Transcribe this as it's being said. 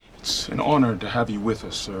It's an honor to have you with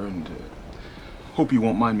us, sir, and hope you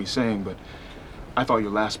won't mind me saying, but I thought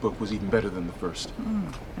your last book was even better than the first.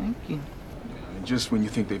 Thank you. Yeah, and just when you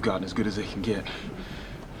think they've gotten as good as they can get.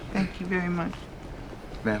 Thank you very much.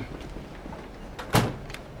 Ma'am?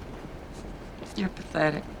 You're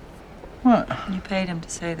pathetic. What? You paid him to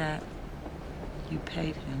say that. You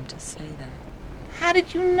paid him to say that. How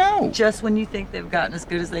did you know? Just when you think they've gotten as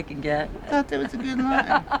good as they can get. I thought that was a good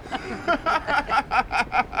line.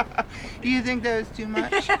 Do you think that was too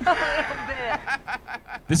much? A little bit.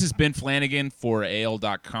 This is Ben Flanagan for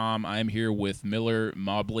AL.com. I'm here with Miller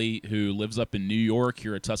Mobley, who lives up in New York.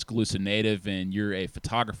 You're a Tuscaloosa native, and you're a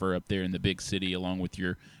photographer up there in the big city along with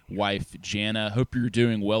your wife, Jana. Hope you're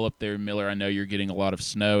doing well up there, Miller. I know you're getting a lot of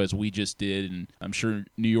snow, as we just did, and I'm sure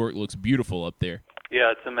New York looks beautiful up there. Yeah,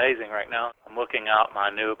 it's amazing right now. I'm looking out my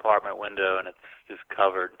new apartment window, and it's just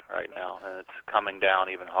covered right now, and it's coming down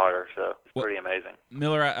even harder, so it's pretty amazing.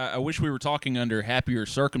 Miller, I wish we were talking under happier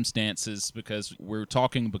circumstances, because we're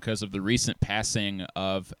talking because of the recent passing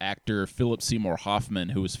of actor Philip Seymour Hoffman,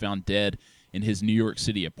 who was found dead in his New York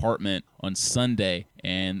City apartment on Sunday,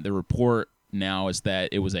 and the report now is that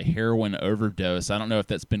it was a heroin overdose. I don't know if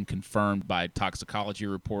that's been confirmed by toxicology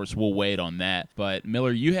reports. We'll wait on that. But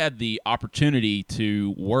Miller, you had the opportunity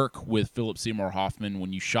to work with Philip Seymour Hoffman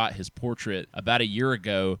when you shot his portrait about a year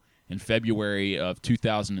ago in February of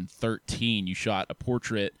 2013. You shot a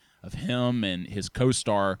portrait of him and his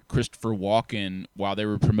co-star Christopher Walken while they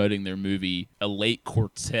were promoting their movie A Late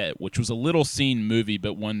Quartet, which was a little-seen movie,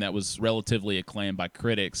 but one that was relatively acclaimed by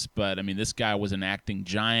critics. But, I mean, this guy was an acting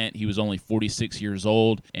giant. He was only 46 years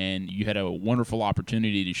old, and you had a wonderful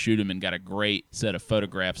opportunity to shoot him and got a great set of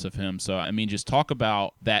photographs of him. So, I mean, just talk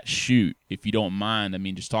about that shoot, if you don't mind. I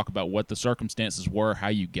mean, just talk about what the circumstances were, how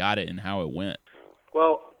you got it, and how it went.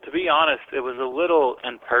 Well, to be honest, it was a little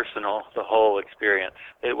impersonal, the whole experience.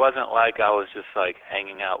 It wasn't like I was just like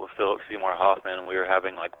hanging out with Philip Seymour Hoffman and we were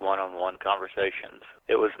having like one-on-one conversations.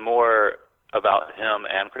 It was more about him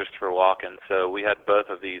and Christopher Walken. So we had both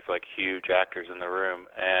of these like huge actors in the room,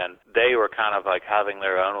 and they were kind of like having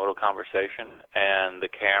their own little conversation, and the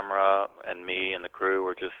camera and me and the crew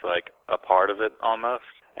were just like a part of it almost,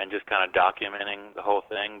 and just kind of documenting the whole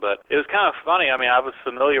thing. But it was kind of funny. I mean, I was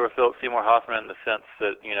familiar with Philip Seymour Hoffman in the sense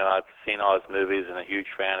that, you know, I've seen all his movies and a huge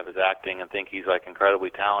fan of his acting and think he's like incredibly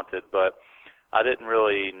talented, but I didn't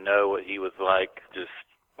really know what he was like just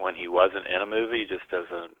when he wasn't in a movie, just as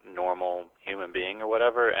a normal human being or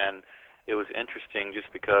whatever. And it was interesting just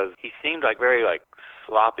because he seemed like very like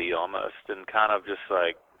sloppy almost, and kind of just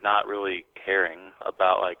like not really caring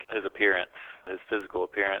about like his appearance, his physical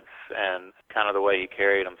appearance, and kind of the way he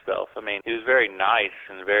carried himself. I mean, he was very nice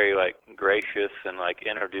and very like gracious, and like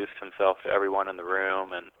introduced himself to everyone in the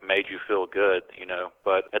room and made you feel good, you know.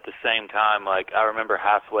 But at the same time, like I remember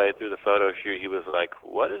halfway through the photo shoot, he was like,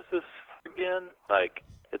 "What is this again?" Like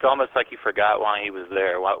it's almost like he forgot why he was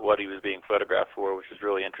there, what he was being photographed for, which is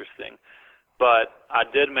really interesting. But I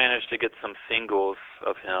did manage to get some singles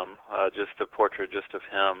of him, just a portrait just of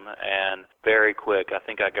him, and very quick. I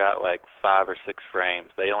think I got like 5 or 6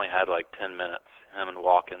 frames. They only had like 10 minutes, him and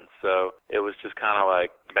Walken. So it was just kind of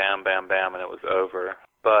like bam, bam, bam, and it was over.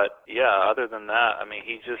 But yeah, other than that, I mean,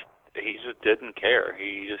 he just didn't care.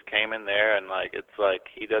 He just came in there, and like it's like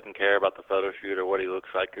he doesn't care about the photo shoot or what he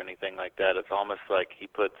looks like or anything like that. It's almost like he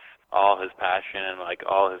puts all his passion and like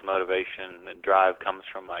all his motivation and drive comes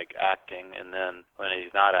from like acting, and then when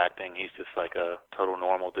he's not acting, he's just like a total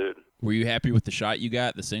normal dude. Were you happy with the shot you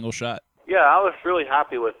got, the single shot? Yeah, I was really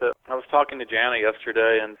happy with it. I was talking to Jana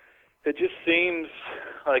yesterday, and it just seems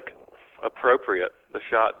like appropriate. The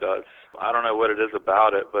shot does. I don't know what it is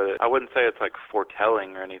about it, but I wouldn't say it's like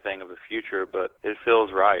foretelling or anything of the future, but it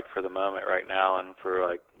feels right for the moment right now, and for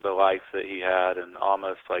like the life that he had, and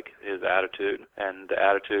almost like his attitude and the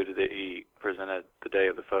attitude that he presented the day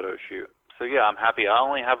of the photo shoot. So yeah, I'm happy. I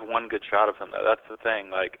only have one good shot of him though. That's the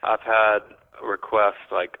thing. Like I've had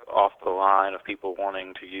requests like off the line of people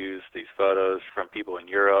wanting to use these photos, from people in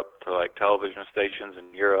Europe to like television stations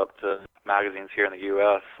in Europe to magazines here in the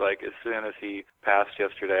U.S. Like as soon as he passed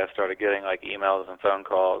yesterday, I started getting like emails and phone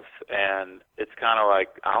calls, and it's kind of like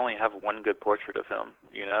I only have one good portrait of him.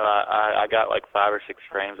 You know, I got like 5 or 6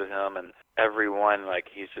 frames of him, and everyone,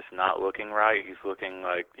 like, he's just not looking right. He's looking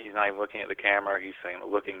like he's not even looking at the camera. He's saying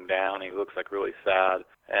looking down. He looks like really sad.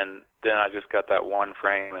 And then I just got that one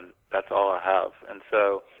frame, and that's all I have. And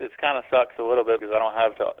so it kind of sucks a little bit because I don't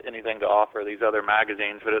have anything to offer these other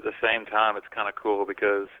magazines, but at the same time, it's kind of cool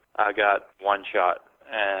because I got one shot,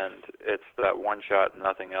 and it's that one shot and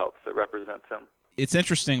nothing else that represents him. It's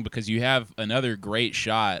interesting because you have another great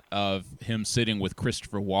shot of him sitting with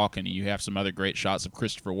Christopher Walken. You have some other great shots of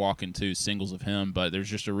Christopher Walken, too, singles of him, but there's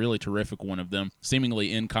just a really terrific one of them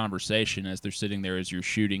seemingly in conversation as they're sitting there as you're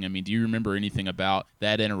shooting. I mean, do you remember anything about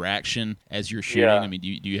that interaction as you're shooting? Yeah. I mean,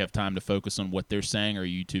 do you have time to focus on what they're saying, or are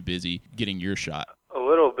you too busy getting your shot? A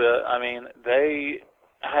little bit. I mean, they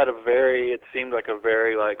had it seemed like a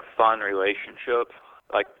very, like, fun relationship.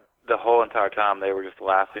 Like, the whole entire time they were just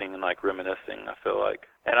laughing and, like, reminiscing, I feel like.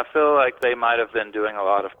 And I feel like they might have been doing a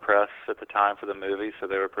lot of press at the time for the movie, so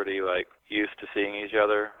they were pretty, like, used to seeing each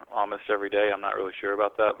other almost every day. I'm not really sure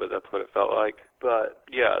about that, but that's what it felt like. But,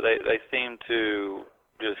 yeah, they seemed to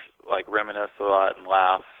just, like, reminisce a lot and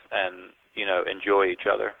laugh and, you know, enjoy each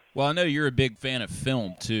other. Well, I know you're a big fan of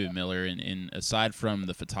film, too, Miller, and aside from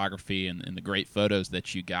the photography and the great photos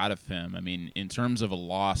that you got of him, I mean, in terms of a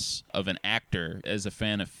loss of an actor as a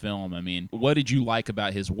fan of film, I mean, what did you like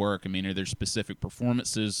about his work? I mean, are there specific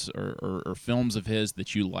performances or films of his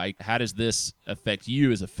that you like? How does this affect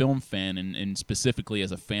you as a film fan and specifically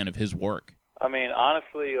as a fan of his work? I mean,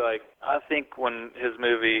 honestly, like, I think when his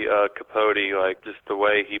movie Capote, like, just the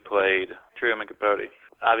way he played Truman Capote,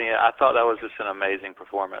 I mean, I thought that was just an amazing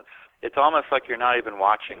performance. It's almost like you're not even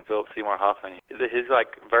watching Philip Seymour Hoffman. His, like,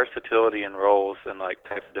 versatility in roles and, like,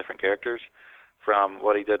 types of different characters, from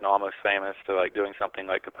what he did in Almost Famous to, like, doing something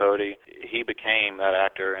like Capote, he became that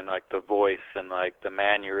actor, and, like, the voice and, like, the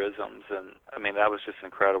mannerisms. And, I mean, that was just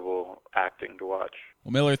incredible acting to watch.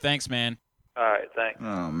 Well, Miller, thanks, man. All right, thanks.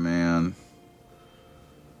 Oh, man.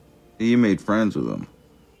 You made friends with him.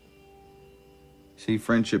 See,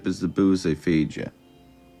 friendship is the booze they feed you.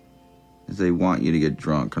 Is they want you to get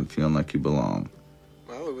drunk and feeling like you belong.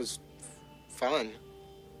 Well, it was fun.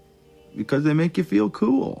 Because they make you feel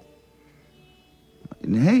cool.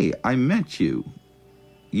 And hey, I met you.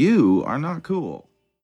 You are not cool.